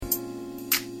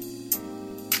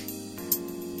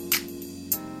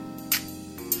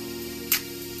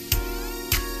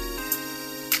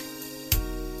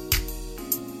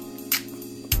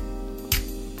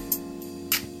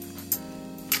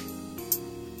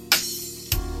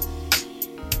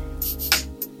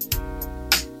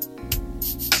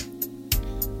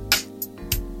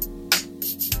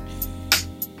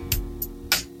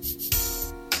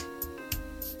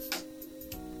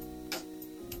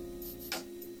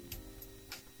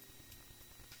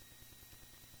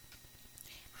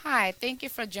Hi, thank you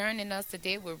for joining us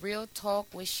today with Real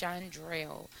Talk with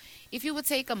Chandrell. If you would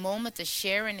take a moment to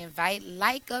share and invite,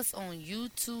 like us on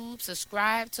YouTube,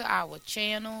 subscribe to our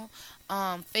channel,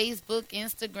 Facebook,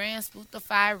 Instagram,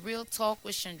 Spotify, Real Talk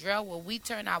with Chandrell, where we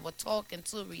turn our talk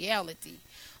into reality.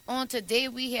 On today,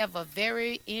 we have a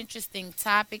very interesting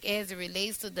topic as it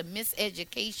relates to the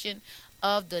miseducation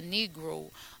of the Negro.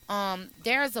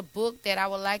 There's a book that I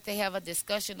would like to have a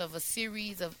discussion of a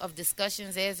series of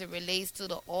discussions as it relates to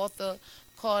the author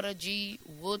Carter G.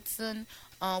 Woodson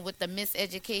with the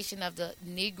miseducation of the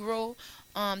Negro.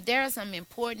 There is some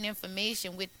important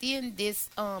information within this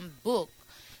book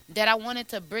that I wanted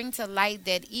to bring to light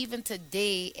that even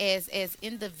today as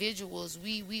individuals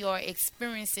we are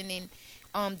experiencing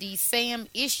these same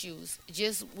issues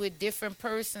just with different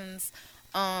persons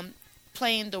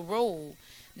playing the role.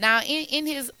 Now,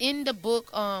 in the book,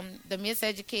 The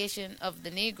Miseducation of the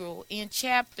Negro, in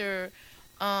chapter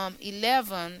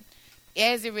 11,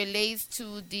 as it relates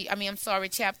to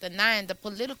chapter 9, the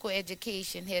political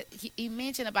education, he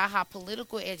mentioned about how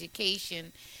political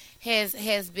education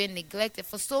has been neglected.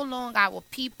 For so long, our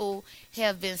people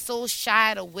have been so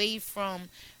shied away from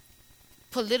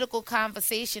political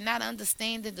conversation, not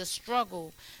understanding the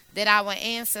struggle that our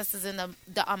ancestors and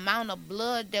the amount of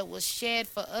blood that was shed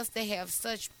for us to have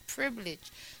such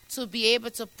privilege to be able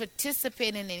to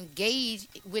participate and engage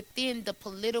within the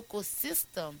political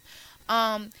system.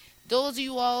 Those of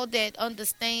you all that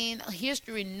understand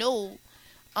history know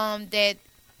that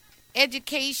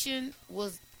education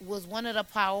was one of the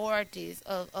priorities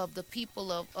of the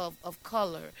people of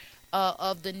color,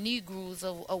 of the Negroes,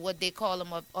 of what they call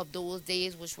them of those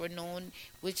days, which were known,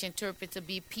 which interpret to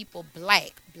be people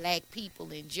black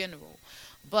people in general.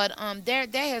 But there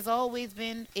has always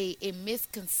been a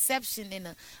misconception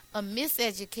and a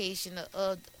miseducation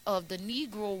of the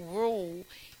Negro role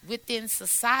within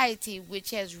society,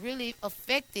 which has really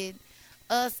affected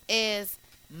us as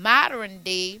modern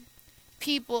day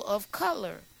people of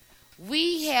color.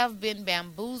 We have been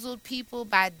bamboozled people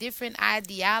by different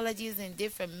ideologies and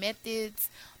different methods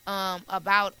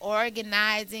about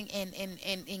organizing and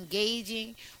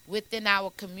engaging within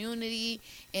our community.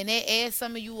 And as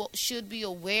some of you should be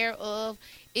aware of,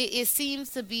 it seems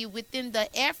to be within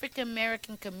the African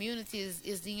American communities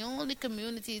is the only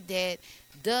community that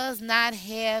does not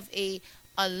have a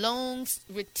long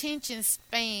retention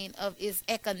span of its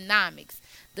economics.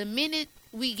 The minute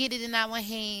we get it in our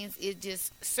hands, it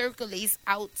just circulates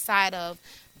outside of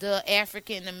the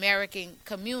African American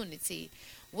community.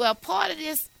 Well, part of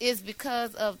this is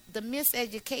because of the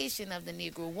miseducation of the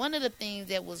Negro. One of the things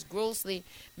that was grossly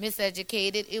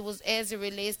miseducated, it was as it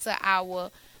relates to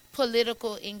our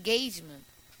political engagement.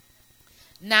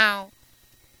 Now,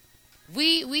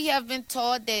 we have been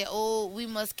taught that, we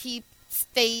must keep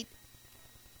state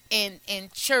and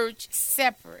church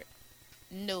separate.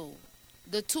 No.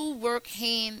 The two work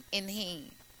hand in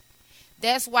hand.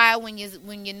 That's why when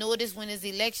you notice when it's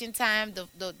election time,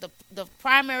 the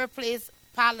primary place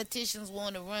politicians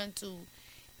want to run to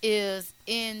is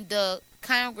in the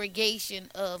congregation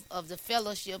of the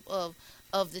fellowship of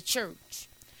the church.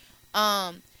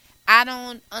 I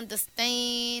don't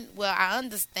understand. Well, I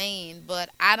understand, but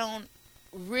I don't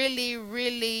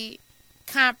really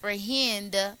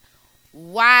comprehend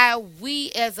why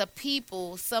we as a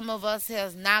people, some of us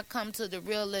has not come to the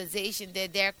realization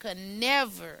that there could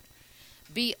never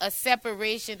be a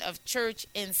separation of church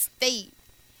and state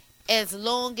as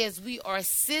long as we are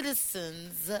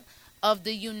citizens of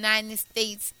the United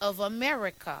States of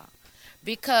America.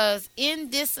 Because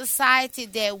in this society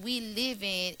that we live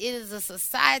in, it is a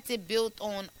society built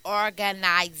on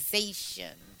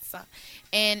organizations.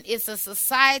 And it's a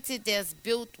society that's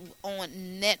built on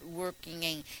networking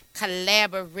and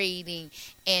collaborating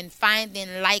and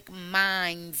finding like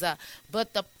minds.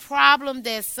 But the problem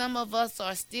that some of us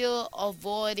are still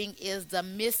avoiding is the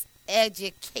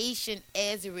miseducation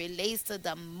as it relates to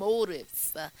the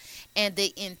motives and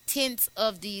the intents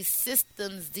of these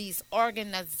systems, these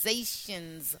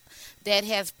organizations that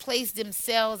has placed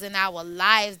themselves in our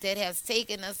lives, that has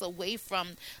taken us away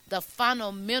from the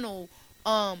fundamental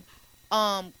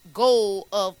goal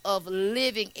of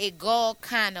living a God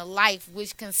kind of life,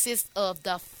 which consists of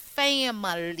the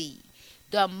family,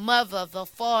 the mother, the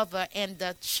father, and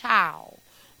the child,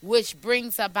 which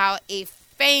brings about a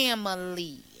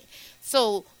family.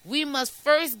 So we must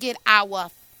first get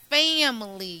our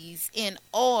families in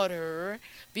order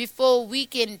before we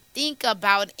can think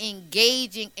about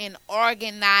engaging in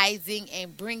organizing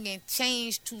and bringing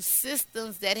change to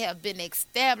systems that have been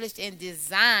established and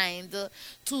designed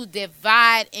to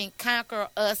divide and conquer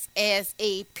us as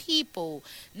a people.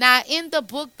 Now, in the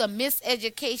book, The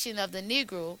Miseducation of the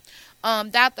Negro,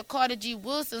 Dr. Carter G.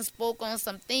 Woodson spoke on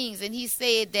some things, and he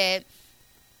said that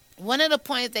one of the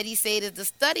points that he said is the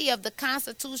study of the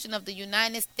Constitution of the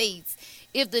United States.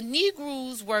 If the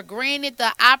Negroes were granted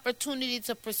the opportunity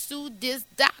to pursue this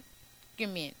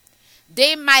document,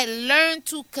 they might learn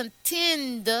to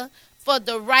contend for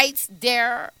the rights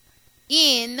therein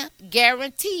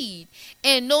guaranteed.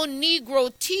 And no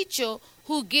Negro teacher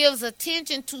who gives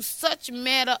attention to such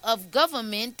matter of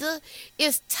government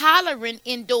is tolerant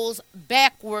in those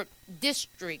backward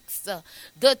districts.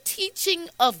 The teaching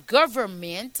of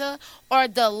government or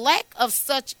the lack of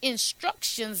such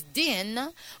instructions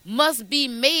then must be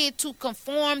made to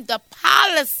conform the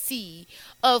policy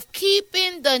of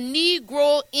keeping the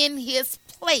Negro in his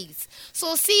place.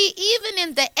 So see, even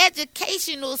in the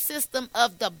educational system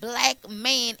of the black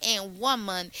man and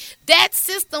woman, that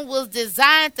system was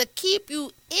designed to keep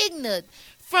you ignorant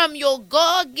from your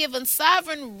God-given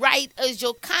sovereign right as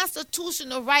your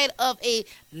constitutional right of a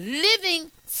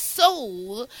living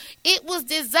soul. It was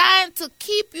designed to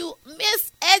keep you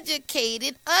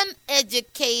miseducated,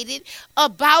 uneducated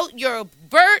about your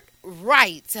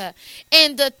birthright.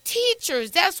 And the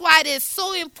teachers, that's why it is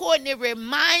so important. It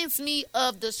reminds me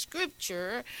of the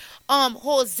scripture,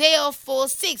 Hosea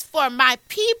 4:6, for my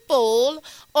people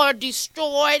are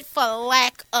destroyed for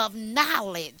lack of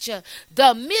knowledge.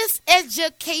 The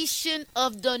miseducation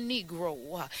of the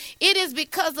Negro. It is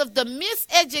because of the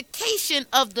miseducation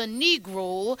of the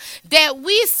Negro that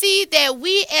we see that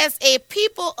we as a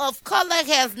people of color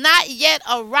has not yet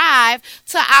arrived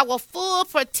to our full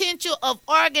potential of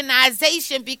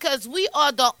organization, because we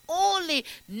are the only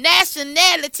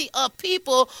nationality of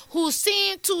people who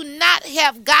seem to not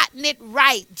have gotten it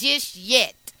right just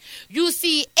yet. You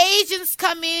see Asians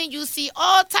come in, you see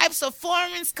all types of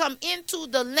foreigners come into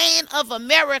the land of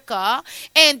America,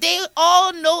 and they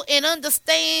all know and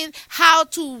understand how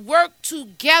to work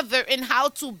together and how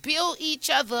to build each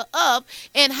other up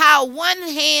and how one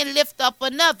hand lift up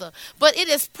another. But it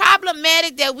is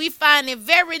problematic that we find it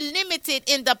very limited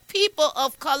in the people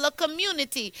of color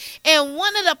community. And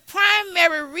one of the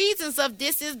primary reasons of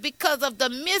this is because of the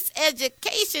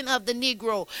miseducation of the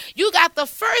Negro. You got to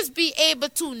first be able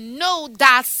to know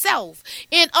thyself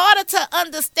in order to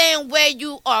understand where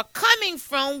you are coming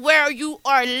from, where you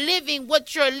are living,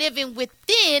 what you're living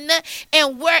within,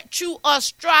 and what you are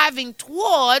striving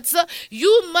towards.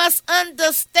 You must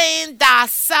understand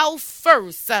thyself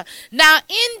first. Now,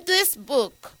 in this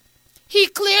book, he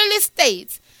clearly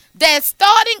states that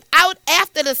starting out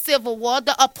after the Civil War,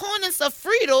 the opponents of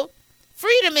freedom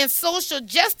and social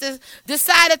justice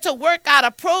decided to work out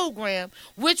a program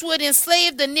which would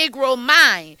enslave the Negro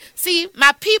mind. See,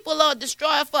 my people are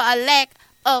destroyed for a lack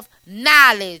of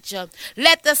knowledge.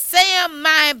 Let the same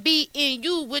mind be in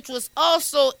you, which was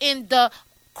also in the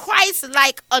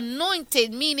Christ-like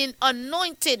anointed, meaning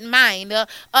anointed mind, a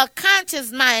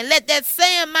conscious mind. Let that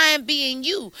same mind be in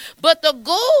you. But the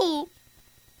goal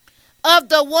of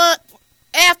the one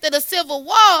after the Civil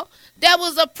War, there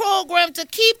was a program to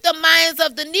keep the minds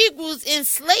of the Negroes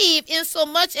enslaved, in so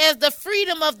much as the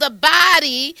freedom of the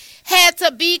body had to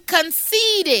be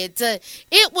conceded.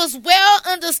 It was well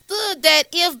understood that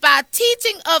if by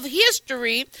teaching of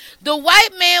history, the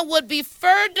white man would be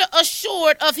further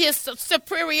assured of his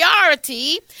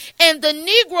superiority, and the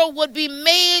Negro would be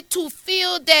made to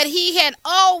feel that he had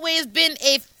always been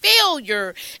a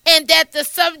failure, and that the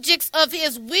subjects of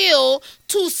his will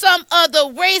to some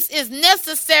other race is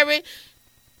necessary,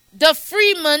 the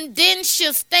freeman then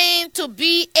should stand to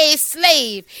be a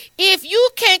slave. If you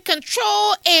can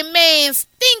control a man's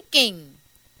thinking,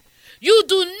 you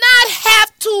do not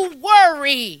have to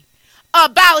worry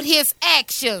about his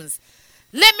actions.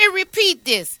 Let me repeat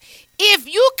this. If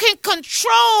you can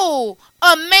control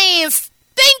a man's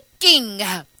thinking,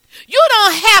 you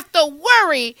don't have to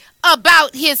worry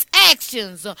about his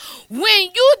actions.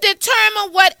 When you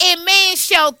determine what a man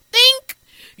shall think,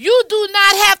 you do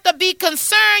not have to be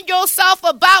concerned yourself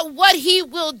about what he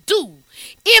will do.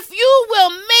 If you will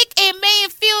make a man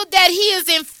feel that he is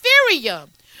inferior,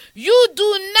 you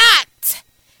do not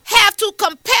have to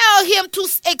compel him to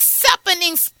accept an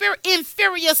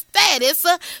inferior status,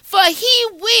 for he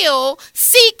will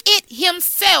seek it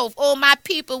himself. Oh, my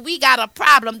people, we got a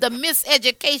problem. The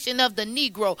miseducation of the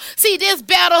Negro. See, this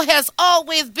battle has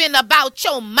always been about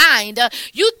your mind.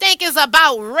 You think it's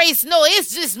about race. No,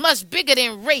 it's just much bigger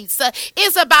than race.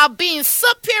 It's about being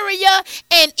superior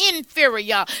and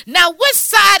inferior. Now, which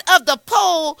side of the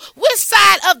pole, which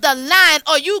side of the line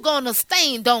are you going to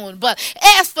stand on? But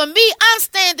as for me, I'm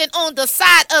standing on the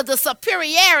side of the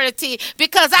superiority,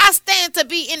 because I stand to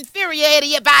be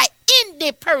infuriated by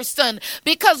any person,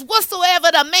 because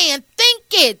whatsoever the man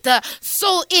thinketh,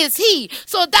 so is he.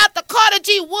 So Dr. Carter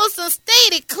G. Woodson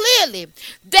stated clearly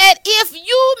that if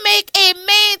you make a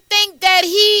man think that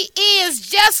he is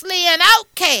justly an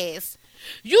outcast,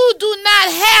 you do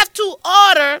not have to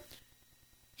order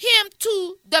him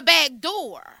to the back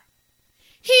door.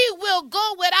 He will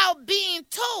go without being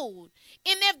told.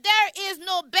 And if there is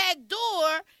no back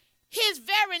door, his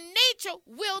very nature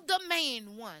will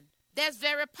demand one. That's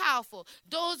very powerful.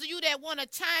 Those of you that want to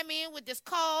chime in with this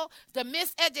call, the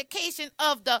miseducation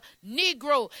of the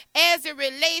Negro, as it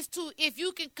relates to, if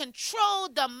you can control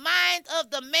the mind of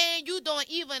the man, you don't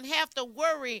even have to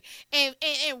worry and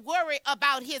worry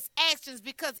about his actions,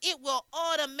 because it will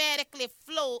automatically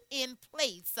flow in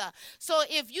place. So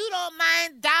if you don't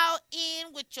mind, dial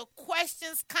in with your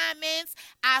questions, comments.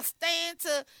 I stand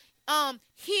to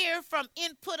hear from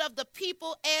input of the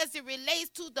people as it relates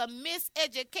to the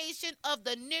miseducation of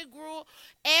the Negro,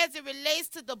 as it relates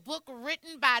to the book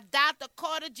written by Dr.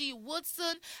 Carter G.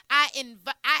 Woodson. I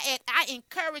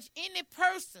encourage any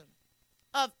person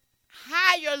of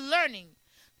higher learning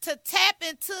to tap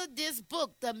into this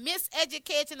book, The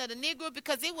Miseducation of the Negro,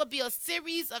 because it will be a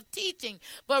series of teaching.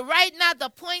 But right now, the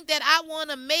point that I want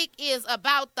to make is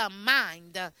about the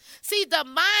mind. See, the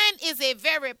mind is a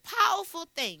very powerful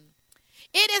thing.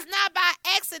 It is not by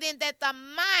accident that the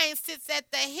mind sits at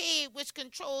the head, which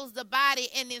controls the body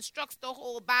and instructs the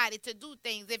whole body to do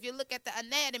things. If you look at the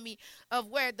anatomy of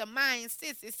where the mind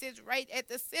sits, it sits right at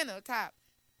the center top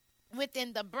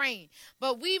within the brain.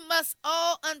 But we must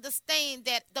all understand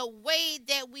that the way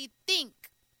that we think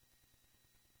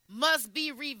must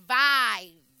be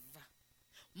revived,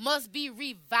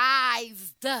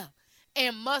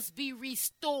 and must be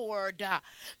restored.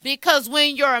 Because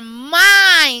when your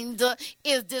mind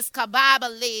is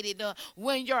discombobulated,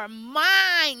 when your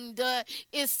mind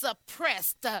is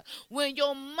suppressed, when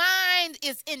your mind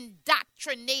is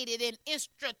indoctrinated and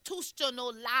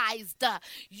institutionalized,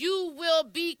 you will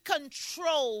be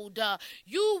controlled.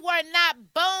 You were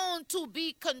not born to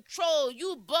be controlled.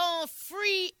 You born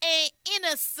free and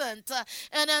innocent.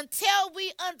 And until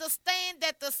we understand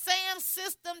that the same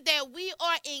system that we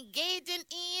are engaged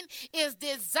in is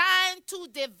designed to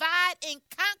divide and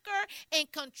conquer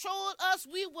and control us,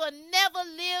 we will never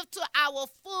live to our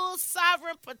full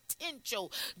sovereign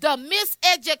potential. The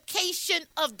miseducation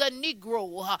of the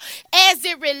Negro, as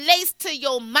it relates to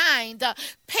your mind,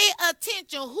 pay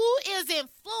attention. Who is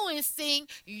influencing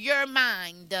your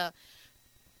mind?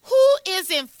 Who is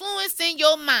influencing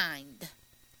your mind?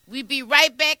 We'll be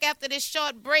right back after this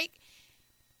short break.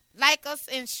 Like us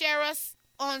and share us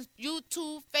on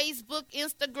YouTube, Facebook,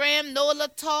 Instagram, NOLA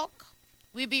Talk.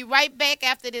 We'll be right back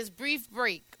after this brief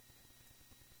break.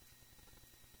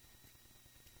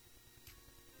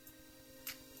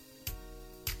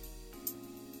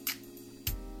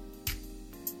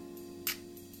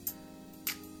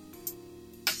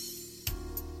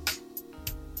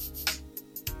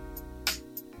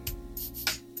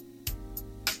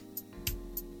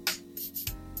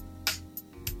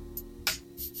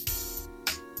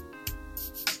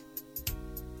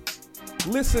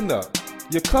 Listen up.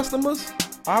 Your customers,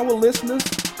 our listeners,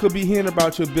 could be hearing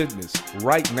about your business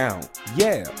right now.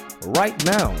 Yeah, right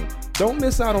now. Don't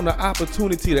miss out on the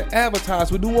opportunity to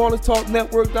advertise with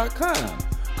NewOrleansTalkNetwork.com.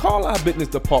 Call our business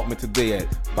department today at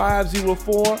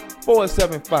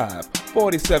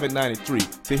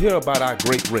 504-475-4793 to hear about our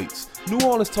great rates.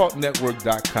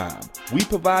 NewOrleansTalkNetwork.com. We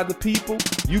provide the people,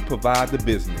 you provide the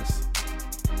business.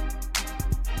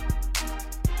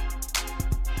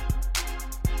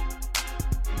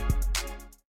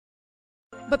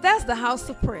 Bethesda House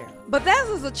of Prayer.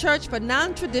 Bethesda is a church for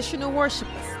non-traditional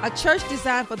worshipers, a church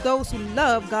designed for those who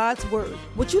love God's Word.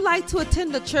 Would you like to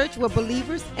attend a church where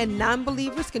believers and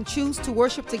non-believers can choose to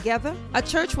worship together? A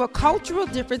church where cultural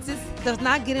differences does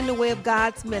not get in the way of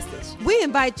God's message. We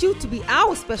invite you to be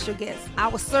our special guest.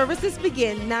 Our services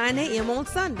begin 9 a.m. on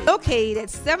Sunday, located at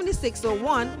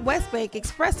 7601 West Bank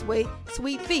Expressway,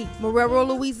 Suite B, Marrero,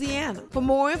 Louisiana. For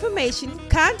more information,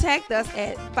 contact us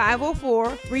at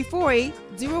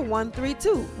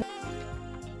 504-348-0132.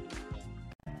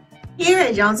 Here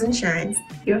at Jones Insurance,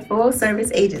 your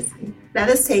full-service agency, let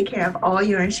us take care of all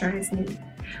your insurance needs.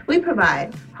 We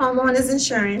provide homeowners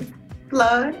insurance,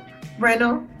 flood,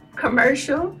 rental,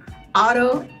 commercial,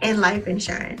 auto, and life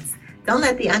insurance. Don't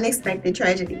let the unexpected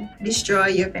tragedy destroy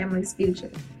your family's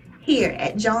future. Here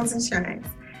at Jones Insurance,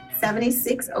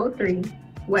 7603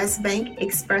 West Bank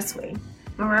Expressway,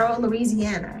 Monroe,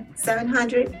 Louisiana,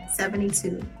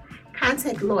 772.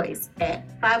 Contact Lois at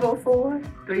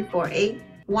 504-348-1492.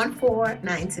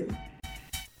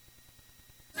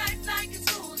 Life like it's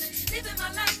golden, living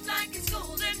my life like it's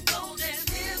golden, golden,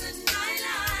 living my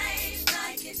life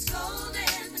like it's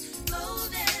golden,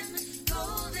 golden,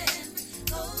 golden,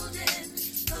 golden,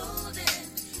 golden,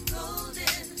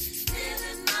 golden,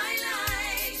 living my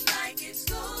life like it's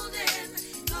golden,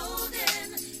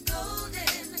 golden,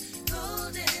 golden,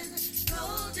 golden,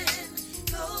 golden,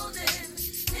 golden,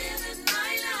 living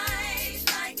my life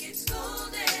like it's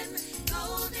golden,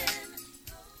 golden.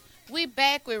 We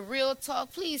back with Real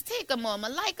Talk. Please take a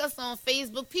moment, like us on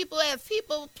Facebook. People,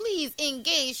 please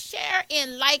engage, share,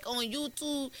 and like on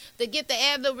YouTube to get the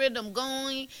algorithm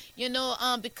going.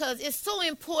 Because it's so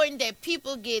important that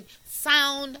people get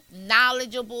sound,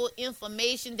 knowledgeable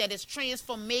information that is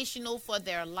transformational for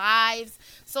their lives.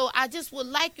 So I just would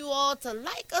like you all to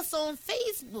like us on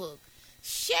Facebook.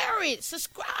 Share it.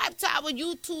 Subscribe to our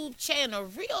YouTube channel,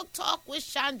 Real Talk with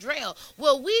Chandrell,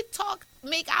 where we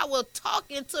make our talk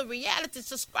into reality.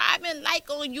 Subscribe and like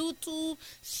on YouTube.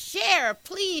 Share.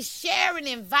 Please share and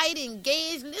invite,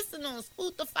 engage. Listen on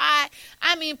Spotify.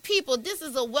 People, this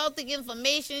is a wealth of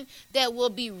information that will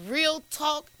be real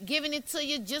talk, giving it to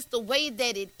you just the way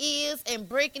that it is and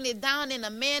breaking it down in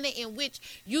a manner in which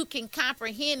you can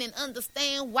comprehend and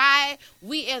understand why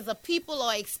we as a people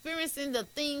are experiencing the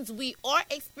things we are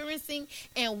experiencing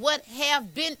and what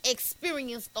have been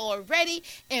experienced already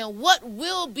and what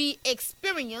will be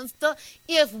experienced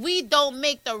if we don't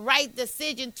make the right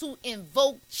decision to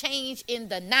invoke change in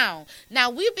the now. Now,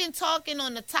 we've been talking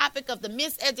on the topic of the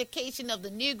miseducation of the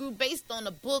Negro based on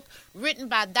a book written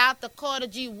by Dr. Carter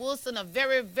G. Woodson, a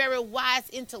very, very wise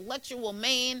intellectual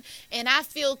man, and I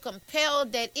feel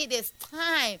compelled that it is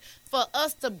time for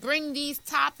us to bring these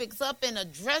topics up and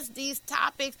address these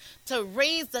topics to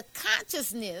raise the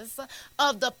consciousness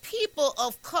of the people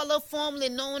of color formerly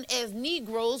known as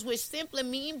Negroes, which simply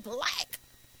mean black.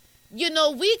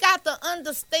 We got to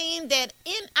understand that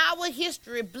in our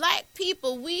history, black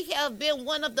people, we have been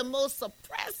one of the most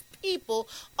suppressed people,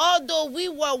 although we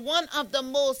were one of the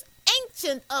most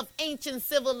ancient of ancient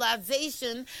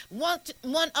civilization, one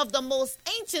of the most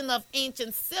ancient of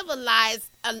ancient civilized,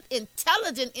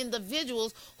 intelligent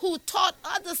individuals who taught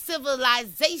other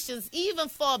civilizations even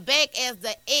far back as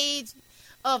the age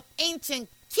of ancient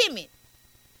Kemet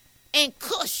and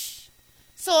Kush.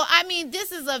 So,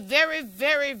 this is a very,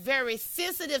 very, very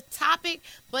sensitive topic,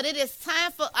 but it is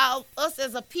time for us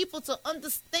as a people to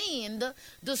understand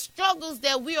the struggles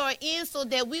that we are in so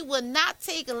that we will not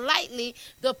take lightly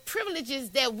the privileges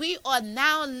that we are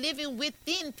now living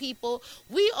within people.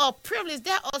 We are privileged.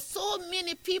 There are so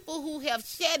many people who have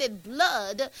shedded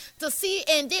blood to see,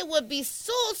 and they would be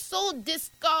so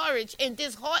discouraged and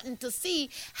disheartened to see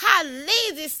how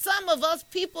lazy some of us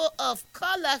people of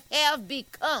color have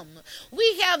become. We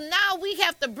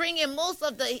have to bring in most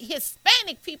of the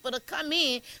Hispanic people to come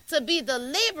in to be the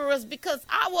laborers because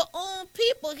our own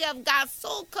people have got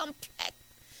so complex,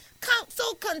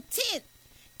 so content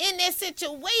in their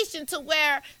situation to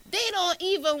where they don't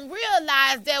even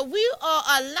realize that we are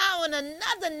allowing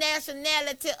another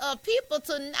nationality of people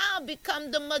to now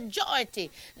become the majority.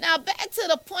 Now, back to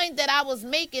the point that I was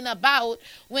making about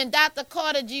when Dr.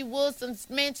 Carter G. Woodson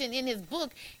mentioned in his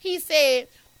book, he said,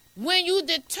 when you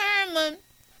determine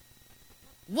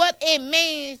what a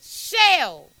man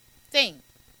shall think,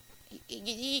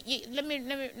 let me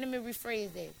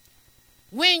rephrase that.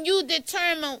 When you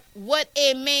determine what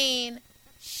a man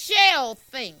shall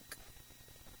think,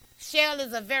 shall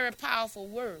is a very powerful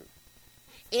word.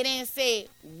 It ain't say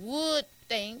would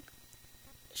think,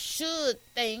 should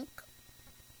think,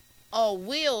 or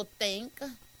will think.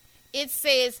 It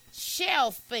says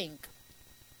shall think.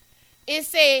 It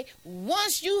says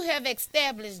once you have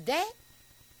established that,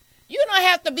 you don't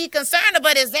have to be concerned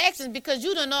about his actions because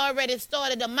you done already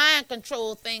started the mind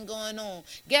control thing going on.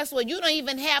 Guess what? You don't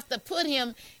even have to put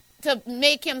him to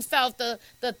make himself to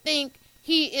think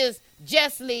he is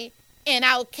justly an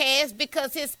outcast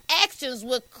because his actions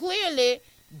will clearly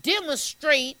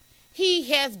demonstrate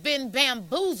he has been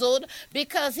bamboozled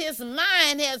because his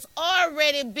mind has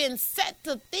already been set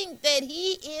to think that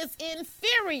he is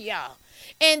inferior.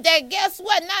 And that guess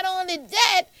what? Not only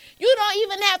that, you don't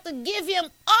even have to give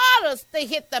him orders to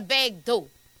hit the back door.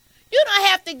 You don't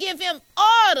have to give him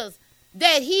orders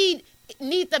that he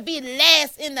needs to be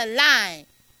last in the line.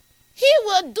 He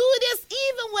will do this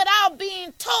even without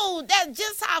being told. That's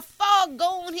just how far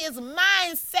gone his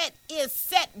mindset is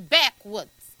set backwards.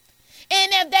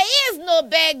 And if there is no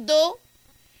back door,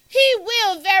 he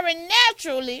will very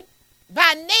naturally,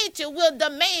 by nature, will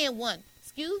demand one.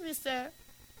 Excuse me, sir.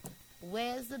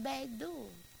 Where's the back door?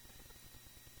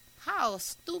 How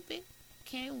stupid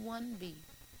can one be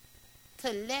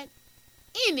to let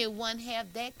anyone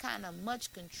have that kind of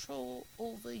much control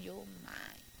over your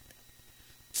mind?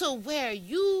 To where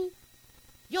your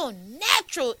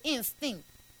natural instinct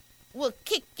will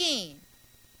kick in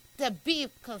to be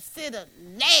considered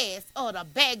last or the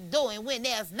back door, and when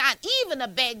there's not even a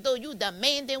back door, you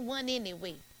demanding one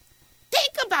anyway.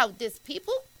 Think about this,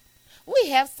 people. We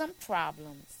have some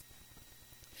problems.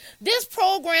 This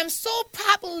program, so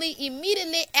popularly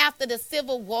immediately after the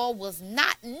Civil War, was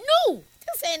not new.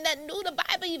 This ain't nothing new. The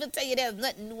Bible even tell you there's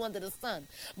nothing new under the sun.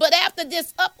 But after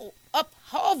this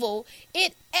upheaval,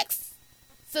 its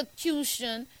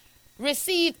execution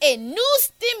received a new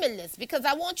stimulus, because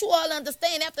I want you all to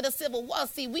understand, after the Civil War,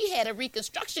 see, we had a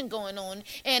Reconstruction going on,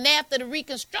 and after the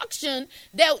Reconstruction,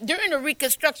 during the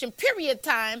Reconstruction period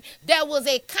time, there was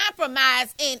a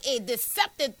compromise and a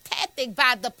deceptive tactic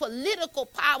by the political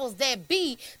powers that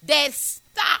be that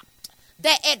stopped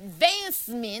the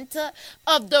advancement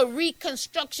of the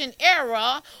Reconstruction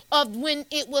era of when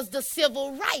it was the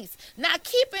civil rights. Now,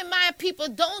 keep in mind, people,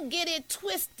 don't get it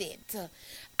twisted.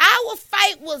 Our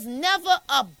fight was never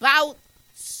about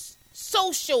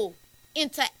social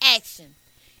interaction.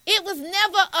 It was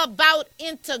never about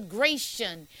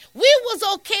integration. We was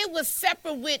okay with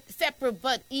separate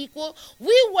but equal.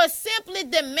 We were simply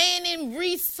demanding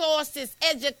resources,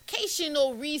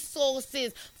 educational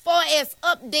resources, far as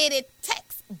updated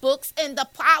textbooks, and the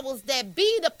powers that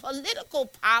be, the political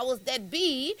powers that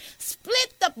be,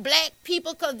 split the black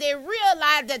people because they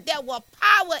realized that there was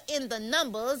power in the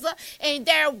numbers, and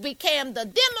there became the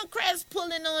Democrats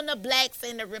pulling on the blacks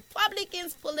and the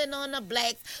Republicans pulling on the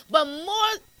blacks, but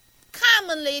more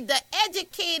commonly, the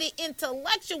educated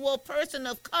intellectual person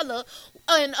of color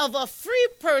and of a free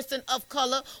person of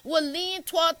color will lean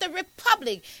toward the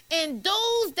republic. And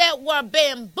those that were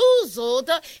bamboozled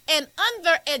and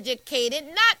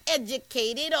undereducated, not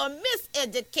educated or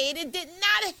miseducated, did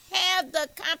not have the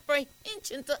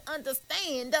comprehension to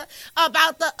understand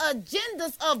about the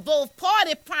agendas of both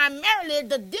parties, primarily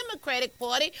the Democratic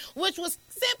Party, which was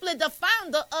simply the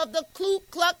founder of the Ku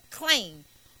Klux Klan,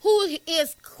 who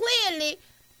is clearly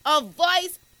a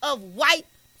voice of white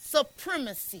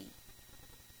supremacy.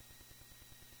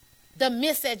 The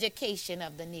miseducation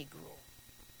of the Negro.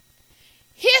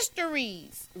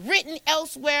 Histories written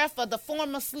elsewhere for the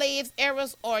former slaves'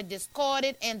 eras are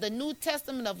discarded, and the New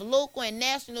Testament of local and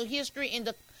national history in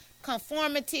the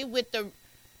conformity with the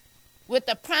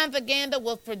propaganda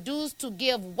was produced to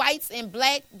give whites and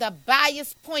black the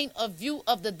biased point of view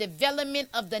of the development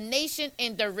of the nation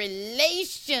and the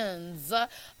relations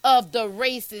of the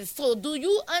races. So do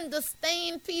you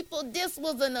understand, people? This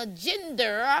was an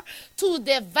agenda to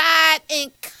divide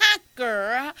and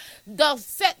conquer the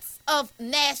sets of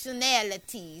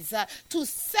nationalities, to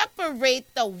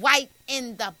separate the white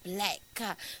and the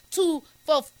black, to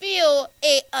fulfill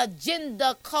a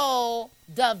agenda called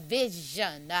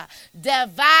division.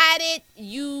 Divided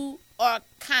you are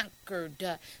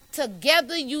conquered.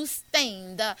 Together you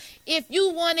stand. If you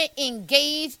want to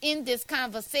engage in this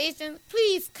conversation,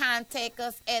 please contact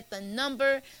us at the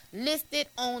number listed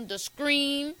on the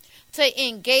screen to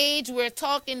engage. We're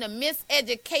talking the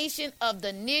miseducation of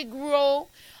the Negro,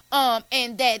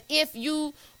 and that if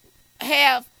you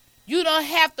don't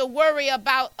have to worry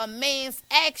about a man's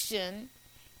action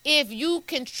if you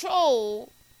control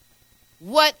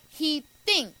what he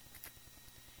thinks.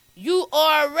 You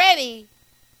already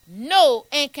know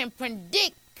and can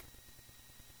predict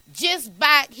just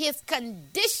by his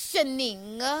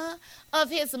conditioning of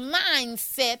his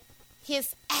mindset,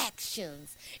 his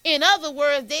actions. In other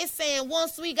words, they're saying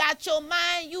once we got your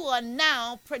mind, you are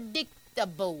now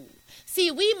predictable. See,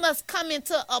 we must come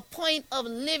into a point of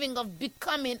living, of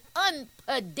becoming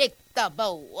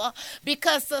unpredictable,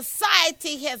 because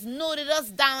society has noted us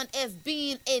down as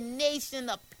being a nation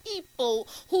of people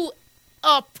who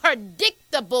are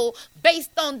predictable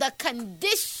based on the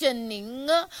conditioning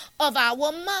of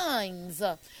our minds.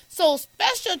 So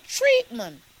special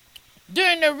treatment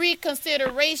during the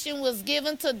reconsideration was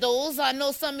given to those. I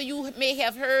know some of you may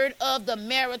have heard of the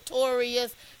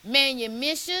meritorious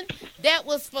manumission. That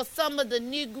was for some of the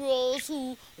Negroes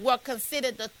who were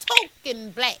considered the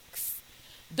token blacks,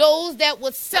 those that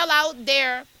would sell out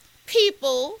their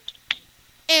people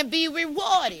and be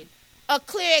rewarded. A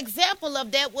clear example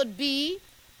of that would be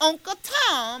Uncle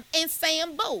Tom and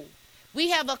Sambo. We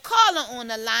have a caller on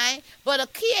the line, but a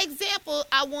key example,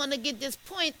 I want to get this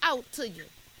point out to you.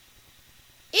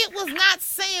 It was not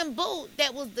Sambo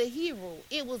that was the hero.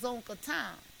 It was Uncle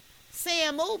Tom.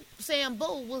 Sambo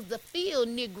was the field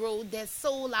Negro that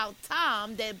sold out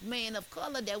Tom, that man of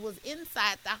color that was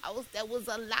inside the house, that was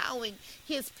allowing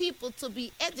his people to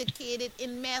be educated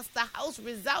in Master House,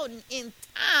 resulting in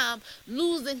Tom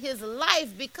losing his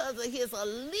life because of his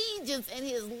allegiance and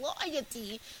his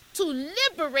loyalty to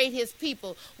liberate his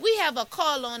people. We have a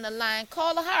caller on the line.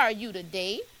 Caller, how are you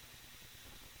today?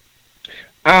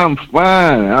 I'm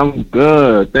fine. I'm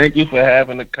good. Thank you for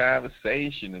having the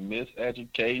conversation. The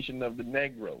miseducation of the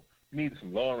Negro. Need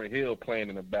some Lauryn Hill playing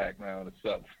in the background or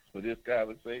something for this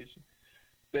conversation.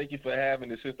 Thank you for having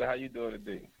this, sister. How you doing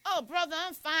today? Oh, brother,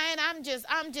 I'm fine. I'm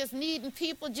just needing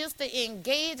people just to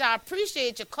engage. I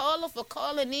appreciate your caller for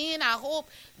calling in. I hope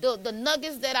the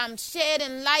nuggets that I'm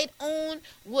shedding light on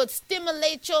would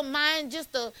stimulate your mind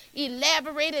just to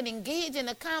elaborate and engage in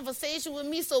a conversation with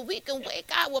me so we can wake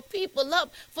our people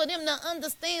up for them to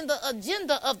understand the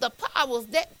agenda of the powers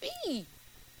that be.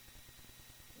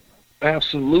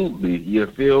 Absolutely. You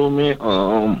feel me?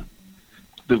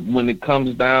 When it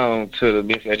comes down to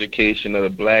the miseducation of the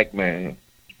black man,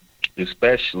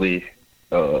 especially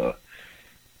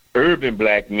urban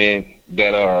black men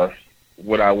that are,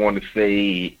 what I want to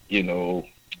say,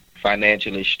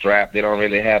 financially strapped, they don't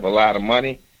really have a lot of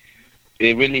money,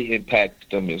 it really impacts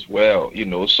them as well,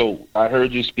 So I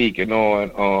heard you speaking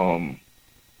on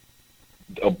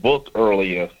a book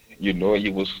earlier,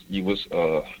 you was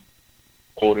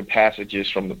quoting passages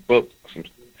from the book.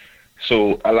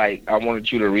 So I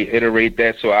wanted you to reiterate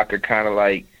that so I could kind of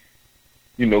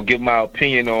give my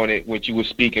opinion on it, what you were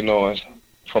speaking on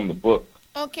from the book.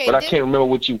 Okay. But I can't remember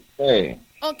what you were saying.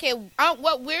 Okay.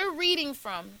 What we're reading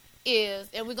from is,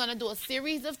 and we're going to do a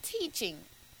series of teaching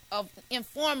of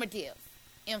informative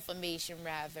information,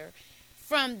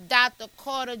 from Dr.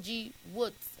 Carter G.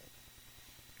 Woodson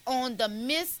on the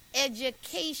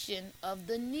miseducation of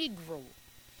the Negro.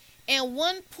 And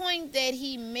one point that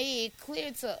he made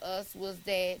clear to us was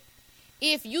that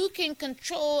if you can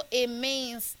control a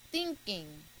man's thinking,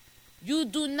 you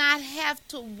do not have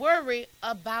to worry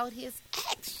about his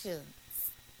actions.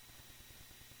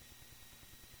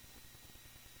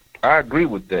 I agree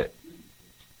with that.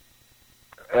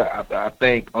 I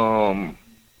think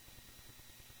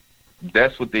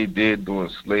that's what they did during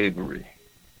slavery.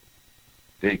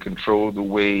 They controlled the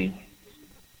way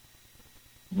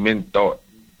men thought.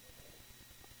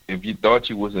 If you thought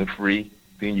you wasn't free,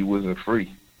 then you wasn't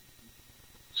free.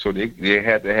 So they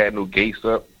had to have no gates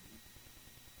up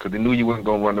because they knew you wasn't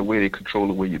going to run away. They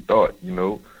controlled the way you thought,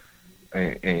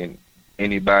 And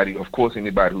anybody who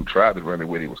tried to run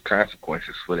away, there was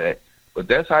consequences for that. But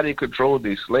that's how they controlled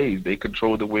their slaves. They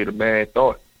controlled the way the man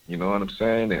thought. You know what I'm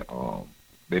saying? And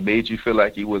they made you feel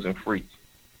like you wasn't free.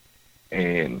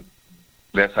 And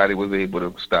that's how they was able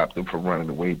to stop them from running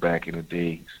away back in the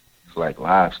days. It's like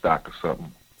livestock or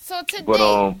something. So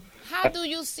today, how do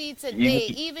you see today,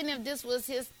 even if this was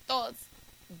his thoughts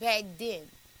back then,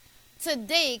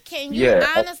 today, can you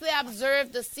honestly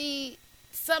observe to see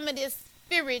some of this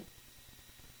spirit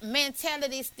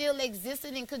mentality still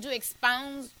existing? And could you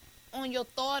expound on your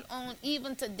thought on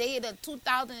even today, the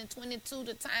 2022,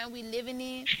 the time we living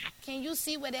in? Can you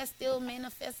see where that's still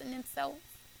manifesting itself?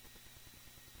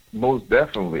 Most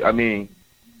definitely. I mean,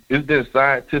 it's been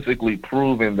scientifically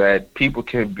proven that people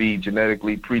can be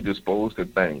genetically predisposed to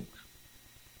things.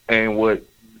 And what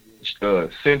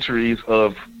centuries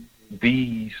of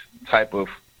these type of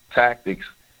tactics,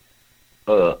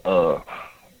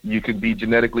 you can be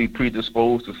genetically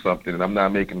predisposed to something, and I'm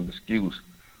not making an excuse,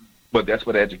 but that's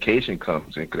where education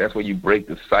comes in, because that's where you break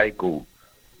the cycle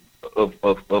of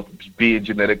being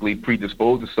genetically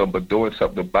predisposed to something, but doing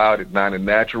something about it. Now, in a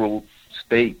natural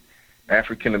state,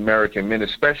 African-American men,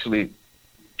 especially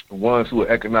ones who are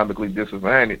economically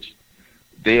disadvantaged,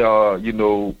 they are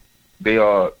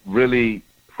really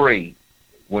prey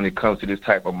when it comes to this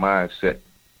type of mindset,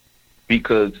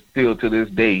 because still to this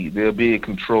day, they're being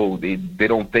controlled. They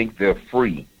don't think they're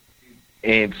free.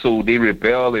 And so they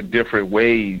rebel in different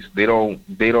ways. They don't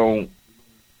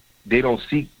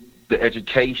seek the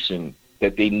education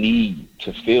that they need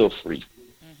to feel free.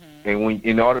 And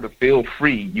in order to feel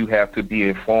free, you have to be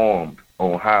informed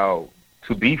on how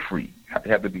to be free.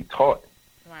 You have to be taught.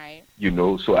 Right.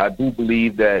 So I do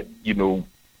believe that,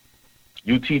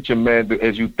 you teach a man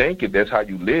as you think it, that's how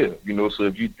you live. So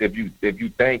if you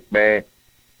think, man,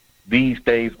 these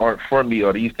things aren't for me,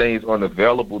 or these things aren't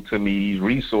available to me, these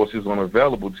resources aren't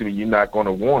available to me, you're not going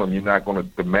to want them. You're not going to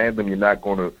demand them. You're not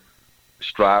going to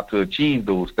strive to achieve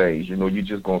those things. You know, you're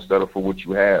just going to settle for what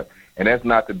you have. And that's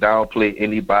not to downplay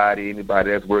anybody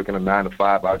that's working a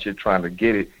 9-to-5 out here trying to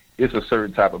get it. It's a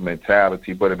certain type of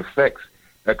mentality, but it affects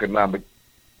economic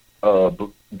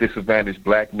disadvantaged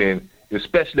black men,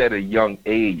 especially at a young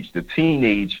age, the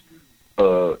teenage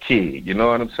kid, you know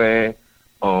what I'm saying,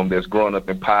 that's growing up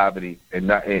in poverty and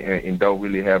not and don't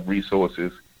really have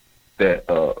resources that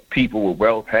people with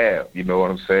wealth have, you know what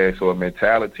I'm saying? So a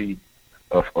mentality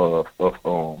of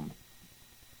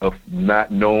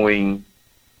not knowing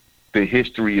the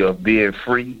history of being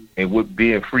free and what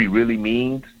being free really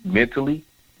means mentally,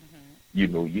 you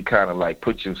know, you kind of like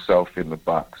put yourself in the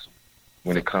box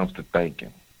when it comes to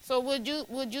thinking. So would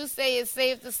you say it's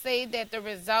safe to say that the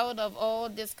result of all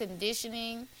this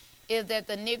conditioning is that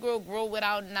the Negro grow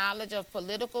without knowledge of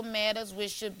political matters,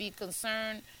 which should be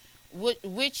concerned,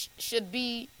 which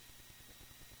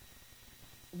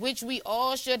we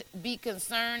all should be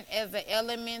concerned as an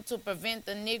element to prevent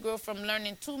the Negro from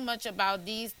learning too much about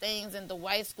these things in the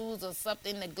white schools, or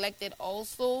something neglected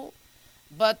also,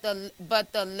 but the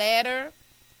latter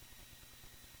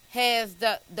has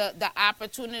the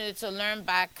opportunity to learn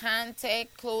by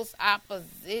contact, close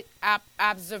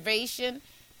observation,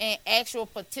 and actual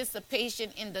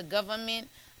participation in the government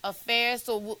affairs.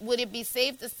 So would it be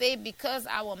safe to say, because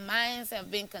our minds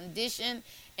have been conditioned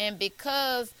and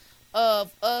because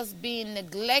of us being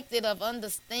neglected of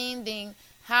understanding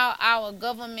how our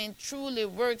government truly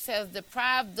works, has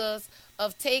deprived us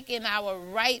of taking our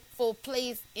rightful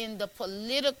place in the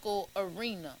political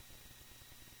arena?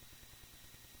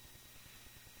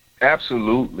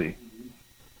 Absolutely.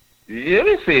 Let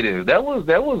me say this. That was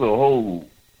a whole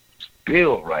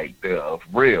spill right there of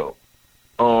real.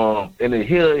 And to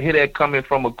hear that coming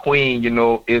from a queen, you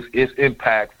know, it's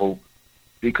impactful,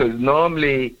 because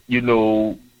normally, you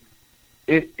know,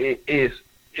 this is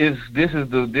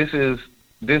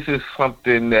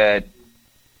something that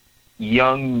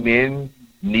young men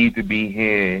need to be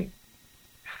hearing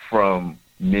from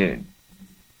men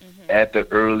at the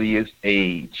earliest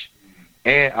age,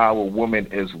 and our women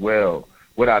as well.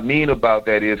 What I mean about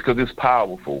that is, because it's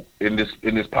powerful, and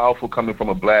it's powerful coming from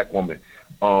a black woman.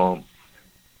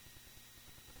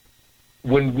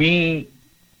 When we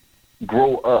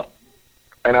grow up,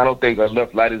 and I don't think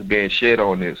enough light is being shed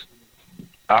on this,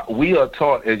 we are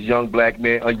taught as young black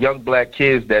men, young black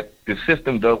kids, that the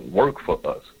system doesn't work for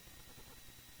us.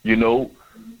 You know,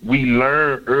 we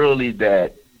learn early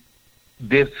that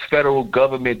this federal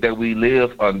government that we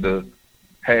live under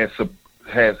has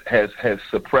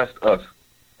suppressed us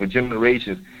for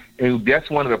generations, and that's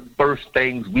one of the first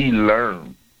things we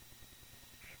learn.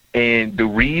 And the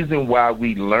reason why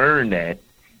we learn that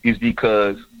is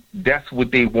because that's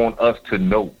what they want us to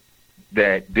know,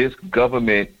 that this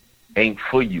government ain't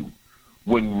for you.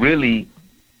 When really,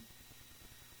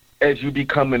 as you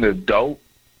become an adult,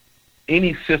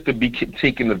 any system be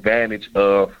taken advantage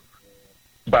of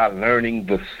by learning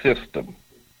the system.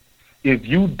 If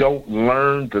you don't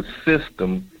learn the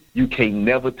system, you can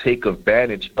never take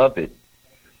advantage of it.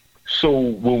 So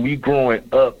when we growing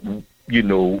up, you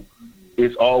know,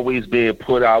 it's always being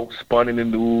put out, spun in the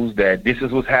news, that this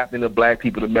is what's happening to black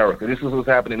people in America. This is what's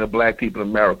happening to black people in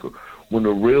America. When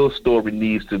the real story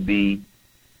needs to be,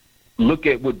 look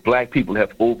at what black people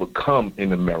have overcome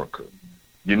in America.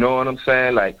 You know what I'm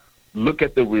saying? Like, look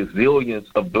at the resilience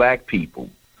of black people.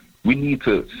 We need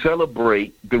to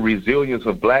celebrate the resilience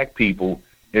of black people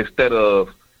instead of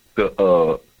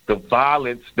the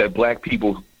violence that black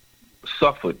people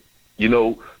suffered. You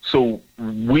know, so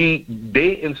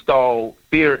they install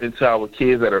fear into our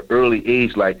kids at an early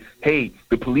age, like, hey,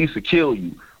 the police will kill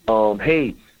you.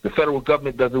 Hey, the federal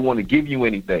government doesn't want to give you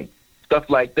anything. Stuff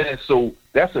like that. So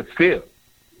that's a fear.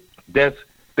 That's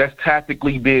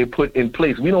tactically being put in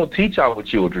place. We don't teach our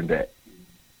children that.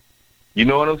 You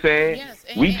know what I'm saying? Yes,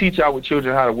 we teach our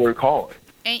children how to work hard.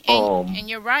 And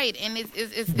you're right. And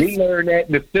they learn that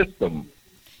in the system.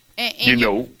 And you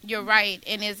know, you're right,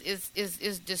 and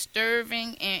it's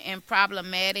disturbing and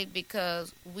problematic,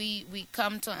 because we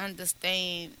come to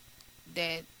understand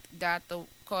that Dr.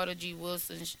 Carter G.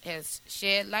 Woodson has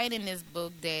shed light in this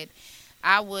book that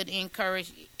I would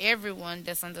encourage everyone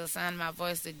that's under the sound of my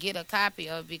voice to get a copy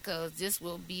of, because this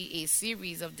will be a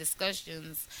series of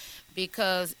discussions,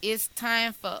 because it's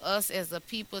time for us as a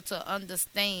people to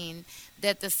understand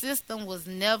that the system was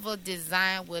never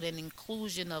designed with an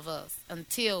inclusion of us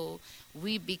until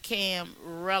we became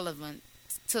relevant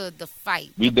to the fight,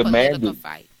 political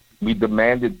fight. We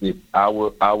demanded that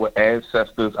our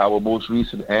ancestors, our most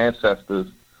recent ancestors,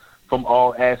 from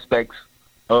all aspects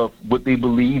of what they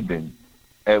believed in.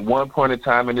 At one point in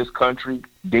time in this country,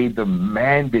 they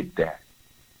demanded that.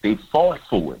 They fought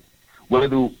for it.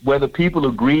 Whether people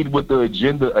agreed with the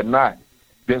agenda or not,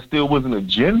 there still was an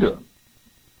agenda,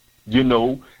 you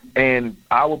know, and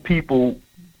our people,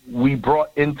 we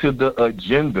brought into the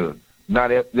agenda. Now,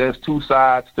 there's two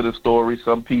sides to the story.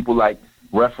 Some people like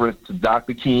reference to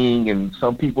Dr. King, and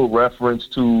some people reference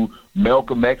to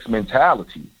Malcolm X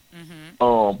mentality.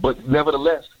 But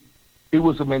nevertheless, it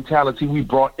was a mentality we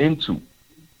brought into,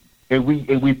 and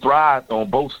we thrived on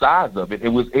both sides of it,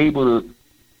 and was able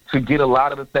to get a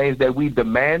lot of the things that we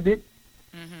demanded.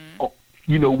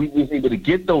 You know, we was able to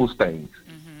get those things.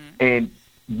 And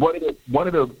one of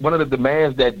the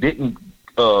demands that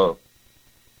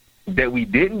we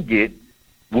didn't get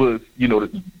was, you know,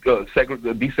 the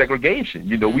desegregation.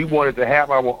 You know, we wanted to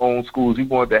have our own schools. We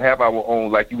wanted to have our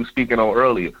own, like you were speaking on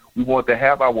earlier, we wanted to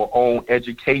have our own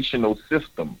educational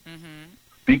system,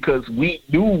 because we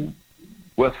knew,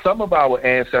 well, some of our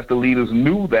ancestor leaders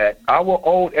knew that our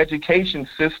own education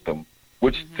system,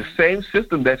 which is the same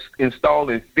system that's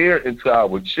installing fear into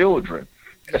our children,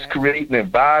 that's creating an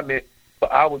environment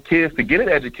for our kids to get an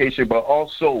education, but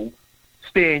also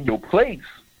stay in your place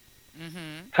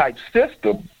type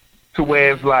system, to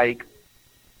where it's like,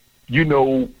 you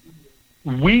know,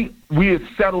 we had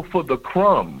settled for the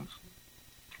crumbs,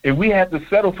 and we had to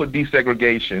settle for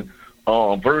desegregation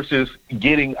versus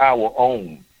getting our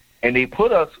own. And they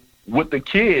put us with the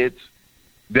kids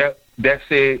that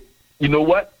said, you know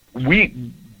what, we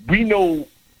know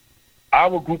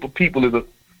our group of people is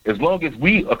as long as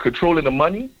we are controlling the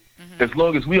money, as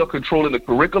long as we are controlling the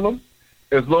curriculum,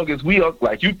 as long as we are,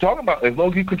 like you talking about, as long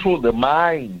as you control the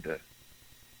mind,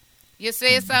 You're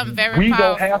saying something very we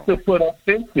powerful. don't have to put our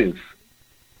senses.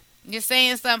 You're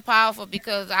saying something powerful,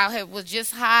 because I was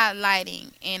just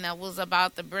highlighting, and I was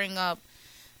about to bring up,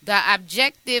 the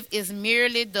objective is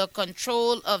merely the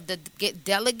control of the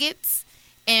delegates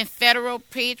and federal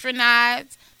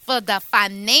patronage for the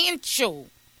financial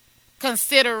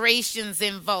considerations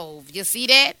involved. You see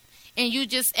that? And you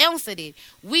just answered it.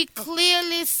 We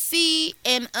clearly see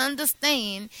and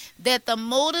understand that the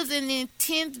motives and the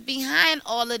intent behind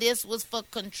all of this was for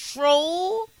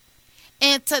control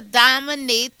and to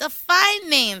dominate the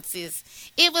finances.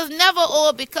 It was never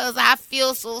all because I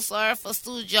feel so sorry for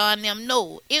Sue John and them.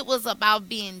 No, it was about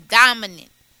being dominant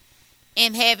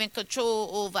and having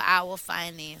control over our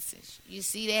finances. You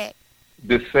see that?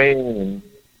 The saying,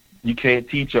 you can't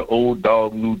teach an old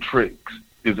dog new tricks,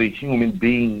 is a human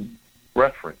being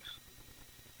reference.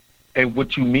 And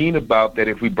what you mean about that,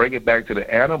 if we bring it back to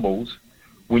the animals,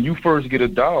 when you first get a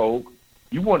dog,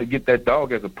 you want to get that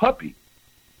dog as a puppy,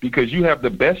 because you have the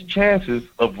best chances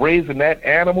of raising that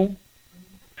animal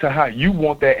to how you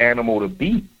want that animal to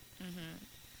be.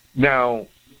 Now,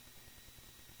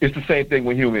 it's the same thing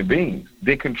with human beings.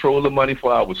 They control the money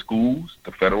for our schools,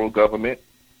 the federal government.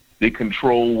 They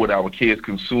control what our kids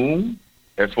consume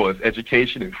as far as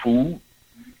education and food.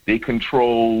 They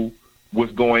control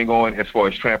what's going on as far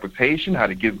as transportation, how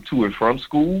to get to and from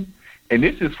school. And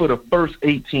this is for the first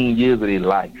 18 years of their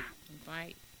life.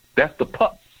 Right. That's the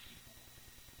pup.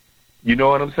 You know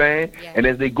what I'm saying? Yeah. And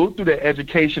as they go through the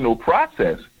educational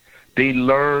process, they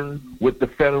learn what the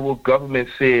federal government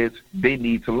says they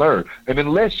need to learn. And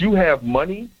unless you have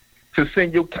money to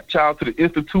send your child to the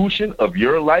institution of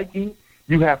your liking,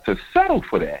 you have to settle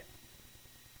for that.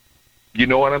 You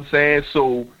know what I'm saying?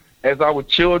 So as our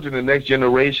children, the next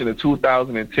generation of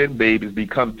 2010 babies,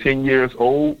 become 10 years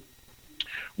old,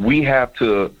 we have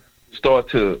to start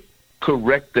to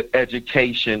correct the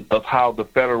education of how the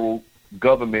federal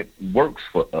government works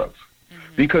for us,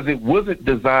 because it wasn't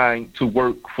designed to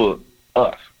work for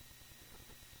us,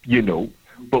 you know,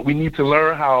 but we need to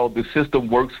learn how the system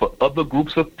works for other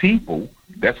groups of people.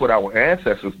 That's what our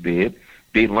ancestors did.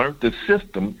 They learned the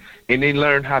system, and they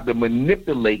learned how to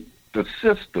manipulate the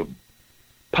system.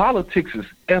 Politics is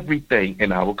everything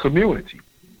in our community.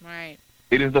 Right.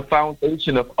 It is the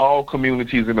foundation of all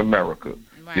communities in America.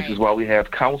 Right. This is why we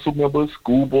have council members,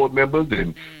 school board members,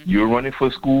 and you're running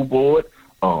for school board.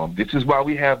 This is why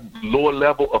we have lower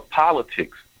level of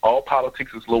politics. All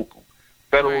politics is local.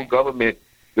 Federal government,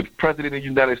 the president of the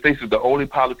United States is the only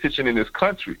politician in this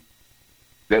country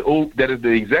that is the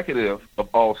executive of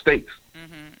all states.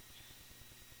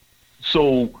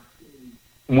 So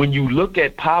when you look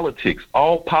at politics,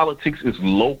 all politics is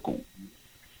local,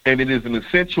 and it is an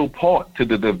essential part to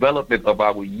the development of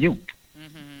our youth.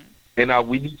 And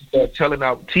we need to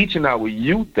start teaching our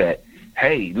youth that,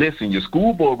 hey, listen, your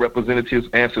school board representatives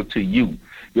answer to you.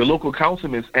 Your local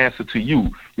councilmen answer to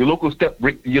you. Your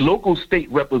local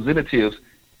state representatives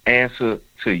answer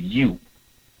to you.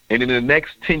 And in the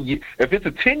next 10 years, if it's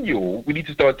a 10-year-old, we need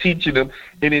to start teaching them.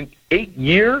 And in 8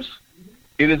 years,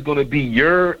 it is going to be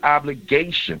your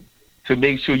obligation to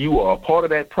make sure you are a part of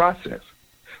that process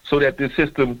so that this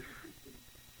system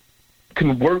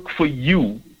can work for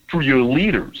you through your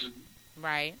leaders.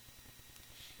 Right.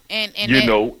 That's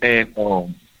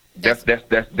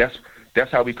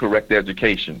how we correct the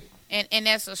education. And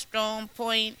that's a strong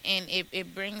point, and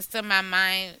it brings to my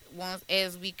mind once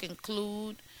as we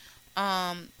conclude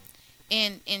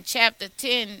in chapter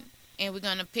 10, and we're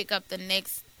going to pick up the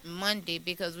next Monday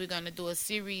because we're going to do a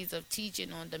series of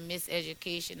teaching on the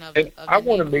miseducation of And the I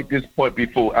want to Negro. make this point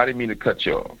before, I didn't mean to cut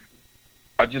you off.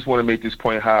 I just want to make this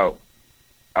point how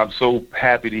I'm so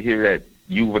happy to hear that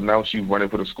you've announced you running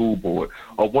for the school board.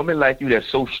 A woman like you that's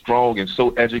so strong and so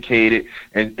educated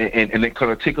and that can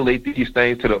articulate these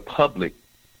things to the public,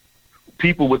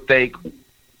 people would think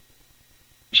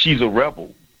she's a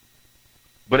rebel.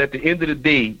 But at the end of the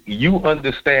day, you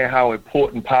understand how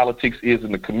important politics is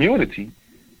in the community,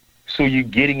 so you're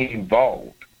getting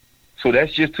involved. So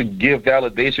that's just to give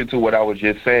validation to what I was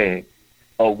just saying.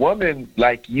 A woman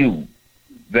like you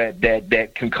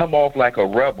that can come off like a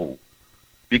rebel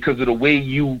because of the way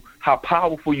how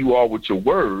powerful you are with your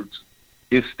words,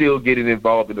 is still getting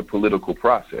involved in the political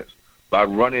process by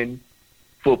running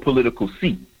for a political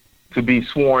seat to be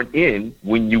sworn in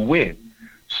when you win.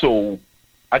 So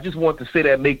I just want to say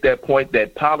that, make that point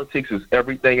that politics is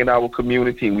everything in our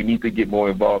community, and we need to get more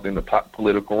involved in the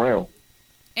political realm.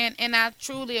 And I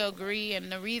truly agree, and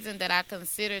the reason that I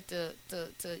consider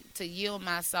to yield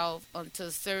myself to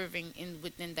serving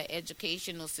within the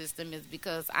educational system is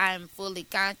because I am fully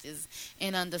conscious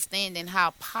in understanding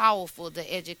how powerful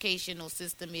the educational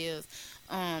system is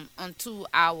unto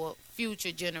our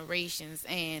future generations.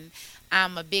 And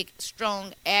I'm a big,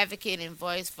 strong advocate and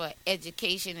voice for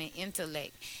education and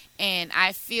intellect. And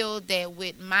I feel that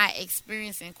with my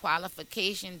experience and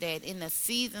qualification, that in a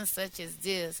season such as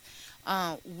this,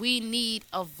 we need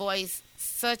a voice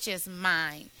such as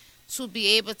mine to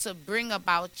be able to bring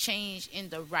about change in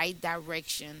the right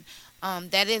direction.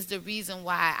 That is the reason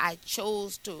why I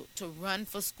chose to run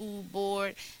for school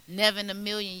board. Never in a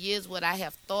million years would I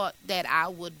have thought that I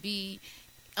would be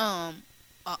a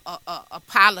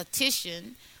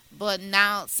politician. But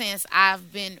now, since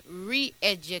I've been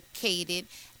re-educated,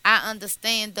 I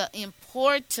understand the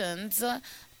importance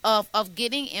of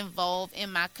getting involved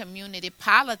in my community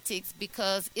politics,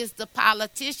 because it's the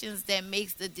politicians that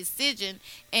makes the decision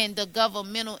and the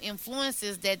governmental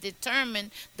influences that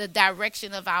determine the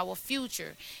direction of our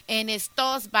future. And it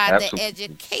starts by Absolutely. the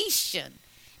education.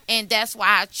 And that's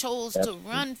why I chose to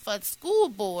run for school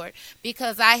board,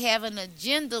 because I have an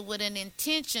agenda with an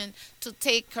intention to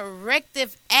take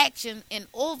corrective action and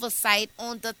oversight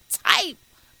on the type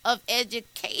of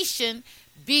education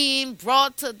being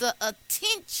brought to the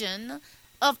attention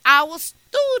of our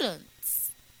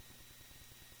students.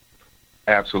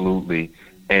 Absolutely.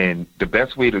 And the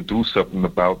best way to do something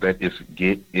about that is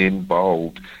get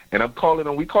involved. And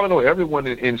we calling on everyone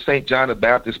in St. John the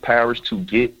Baptist Parish to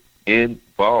get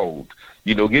involved.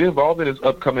 Get involved in this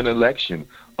upcoming election.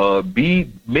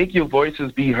 Make your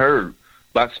voices be heard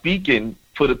by speaking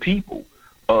for the people.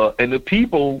 And the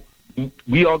people,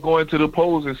 we are going to the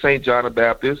polls in St. John the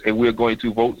Baptist, and we're going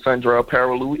to vote Sandra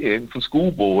Paralou in for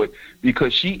school board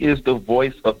because she is the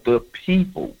voice of the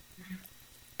people.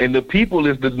 And the people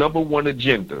is the number one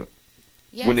agenda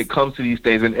when it comes to these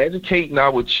things, and educating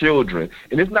our children.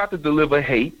 And it's not to deliver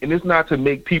hate, and it's not to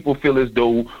make people feel as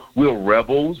though we're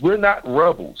rebels. We're not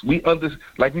rebels. We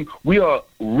are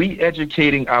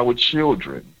re-educating our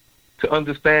children to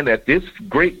understand that this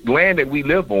great land that we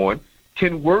live on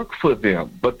can work for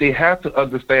them, but they have to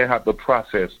understand how the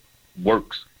process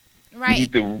works. Right. We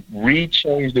need to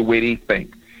re-change the way they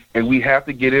think, and we have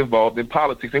to get involved in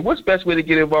politics. And what's the best way to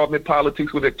get involved in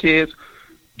politics with the kids?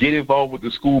 Get involved with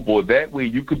the school board. That way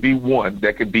you could be one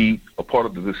that could be a part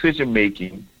of the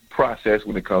decision-making process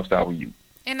when it comes to our youth.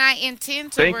 And I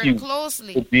intend to work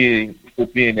closely. For being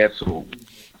that soul.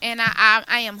 And I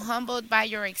am humbled by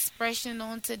your expression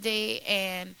on today,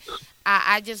 and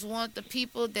I just want the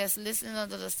people that's listening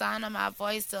under the sound of my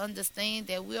voice to understand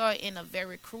that we are in a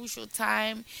very crucial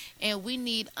time, and we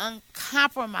need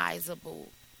uncompromisable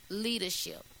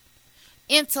leadership,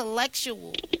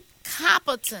 intellectual,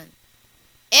 competent,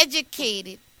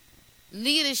 educated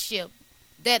leadership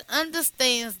that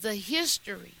understands the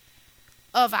history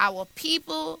of our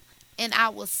people and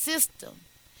our system,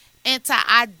 and to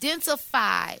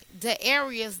identify the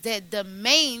areas that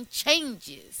demand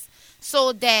changes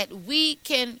so that we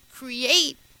can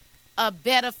create a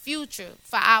better future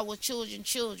for our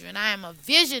children. I am a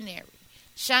visionary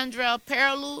Chandrell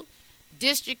Perilou,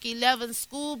 District 11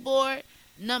 School Board,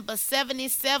 number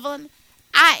 77.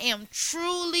 I am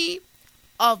truly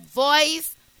a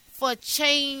voice for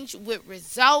change with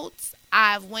results.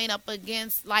 I've went up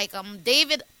against, like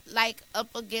David, like up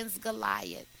against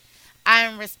Goliath. I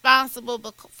am responsible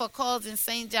for causing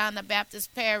St. John the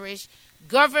Baptist Parish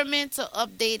government to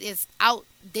update its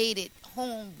outdated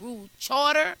home rule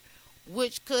charter,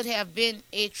 which could have been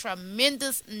a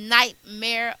tremendous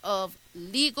nightmare of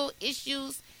legal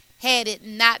issues had it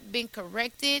not been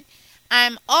corrected.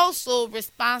 I'm also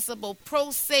responsible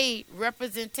pro se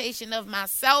representation of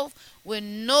myself with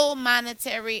no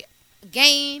monetary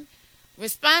gain,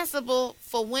 responsible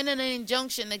for winning an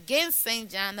injunction against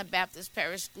St. John the Baptist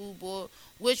Parish School Board,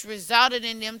 which resulted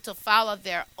in them to follow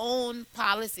their own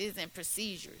policies and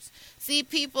procedures. See,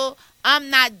 people, I'm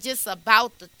not just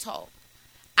about the talk.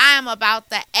 I am about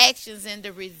the actions and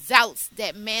the results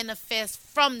that manifest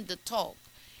from the talk.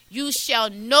 You shall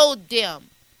know them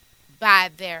by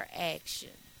their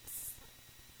actions.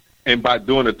 And by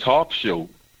doing a talk show,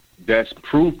 that's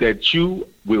proof that you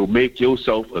will make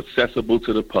yourself accessible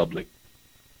to the public.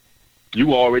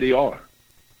 You already are.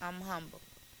 I'm humble.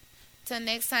 Till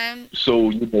next time. So,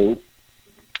 you know.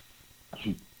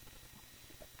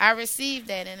 I received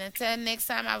that, and until next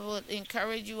time, I would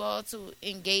encourage you all to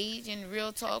engage in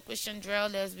Real Talk with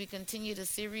Chandrell as we continue the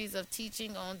series of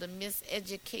teaching on the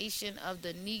miseducation of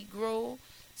the Negro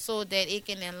so that it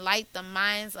can enlighten the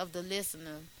minds of the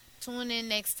listener. Tune in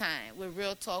next time with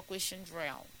Real Talk with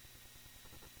Chandrell.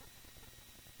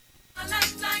 My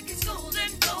life like it's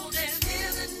golden, golden.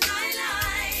 Living my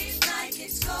life like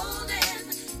it's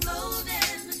golden,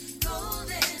 golden,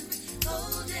 golden,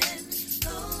 golden,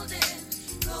 golden,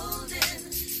 golden.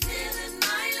 Living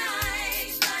my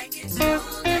life like it's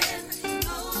golden,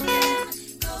 golden,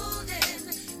 golden,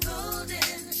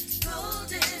 golden,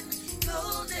 golden,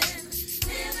 golden.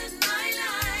 Living my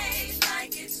life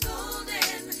like it's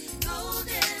golden,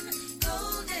 golden,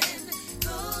 golden,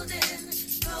 golden,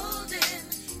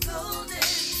 golden.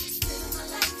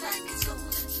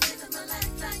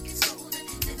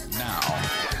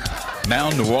 Now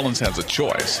New Orleans has a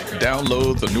choice.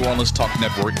 Download the New Orleans Talk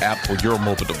Network app for your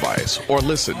mobile device or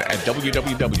listen at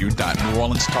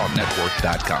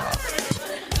www.neworleanstalknetwork.com.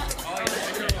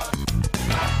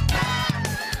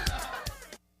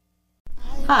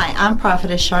 Hi, I'm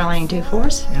Prophetess Charlene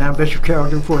Duforce. And I'm Bishop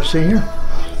Carol Duforce Sr.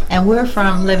 And we're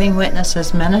from Living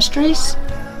Witnesses Ministries.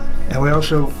 And we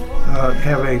also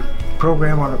have a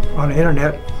program on the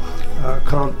internet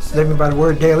called Living by the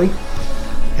Word Daily.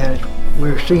 And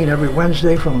we're seen every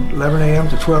Wednesday from 11 a.m.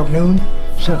 to 12 noon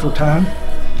Central Time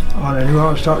on the New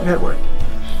Orleans Talk Network.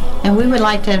 And we would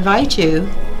like to invite you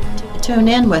to tune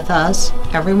in with us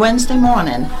every Wednesday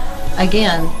morning.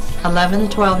 Again, 11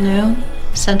 to 12 noon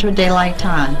Central Daylight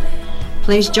Time.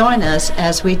 Please join us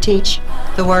as we teach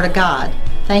the Word of God.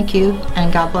 Thank you,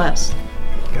 and God bless.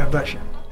 God bless you.